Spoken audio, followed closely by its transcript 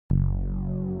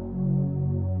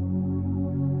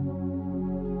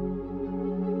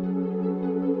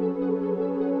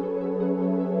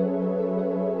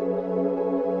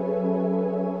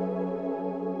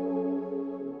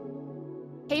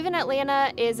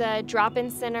Atlanta is a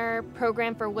drop-in center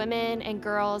program for women and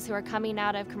girls who are coming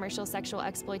out of commercial sexual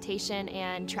exploitation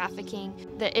and trafficking.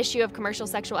 The issue of commercial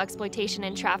sexual exploitation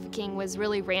and trafficking was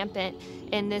really rampant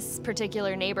in this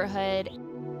particular neighborhood.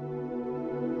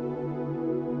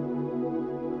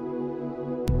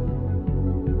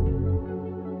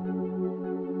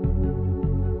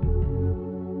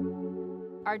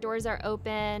 Our doors are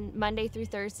open Monday through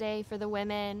Thursday for the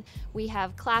women. We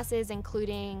have classes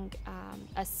including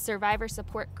a survivor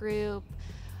support group,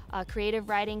 a creative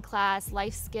writing class,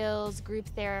 life skills, group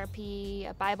therapy,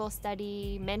 a Bible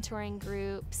study, mentoring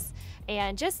groups,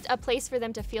 and just a place for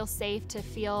them to feel safe, to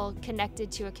feel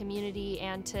connected to a community,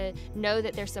 and to know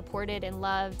that they're supported and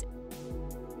loved.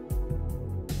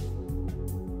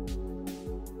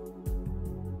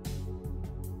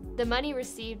 The money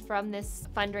received from this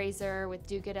fundraiser with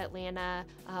Do Good Atlanta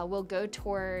will go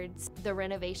towards the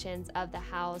renovations of the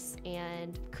house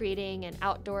and creating an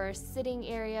outdoor sitting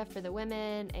area for the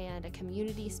women and a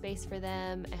community space for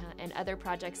them and other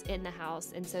projects in the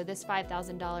house. And so this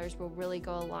 $5,000 will really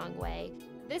go a long way.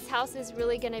 This house is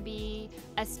really going to be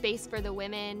a space for the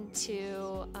women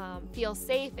to feel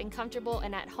safe and comfortable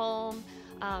and at home.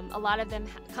 A lot of them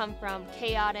come from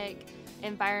chaotic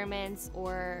environments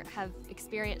or have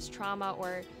experienced trauma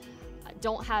or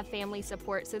don't have family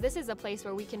support. So this is a place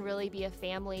where we can really be a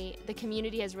family. The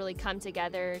community has really come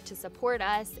together to support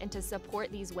us and to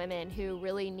support these women who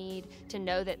really need to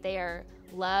know that they are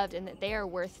loved and that they are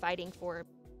worth fighting for.